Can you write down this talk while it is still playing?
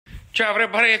Ciao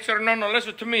everybody, it's your Nonno.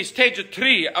 Listen to me, stage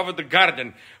 3 of the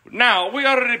garden. Now, we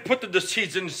already put the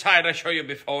seeds inside, I showed you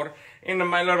before, in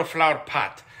my little flower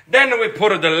pot. Then we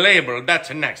put the label,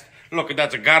 that's next. Look,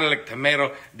 that's a garlic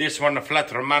tomato. This one, a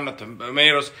flat Romano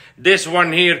tomatoes. This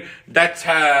one here, that's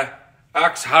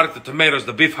ox heart tomatoes,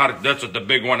 the beef heart. That's the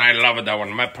big one. I love that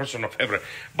one, my personal favorite.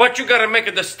 But you gotta make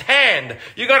it the stand.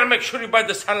 You gotta make sure you buy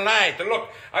the sunlight. Look,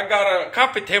 I got a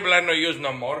coffee table I don't use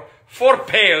no more. 4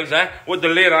 pails with the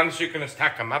lid on so you can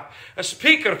stack them up. A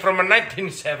speaker from a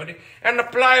 1970 and a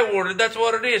plywood. That's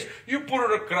what it is. You put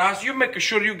it across. You make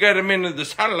sure you get them into the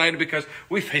sunlight because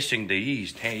we're facing the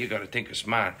east. Hey, you got to think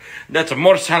smart. That's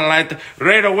more sunlight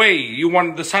right away. You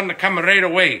want the sun to come right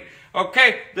away.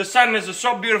 Okay, the sun is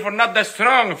so beautiful, not that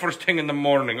strong first thing in the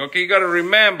morning. Okay, you got to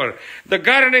remember, the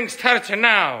gardening starts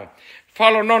now.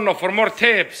 Follow Nonno for more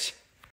tips.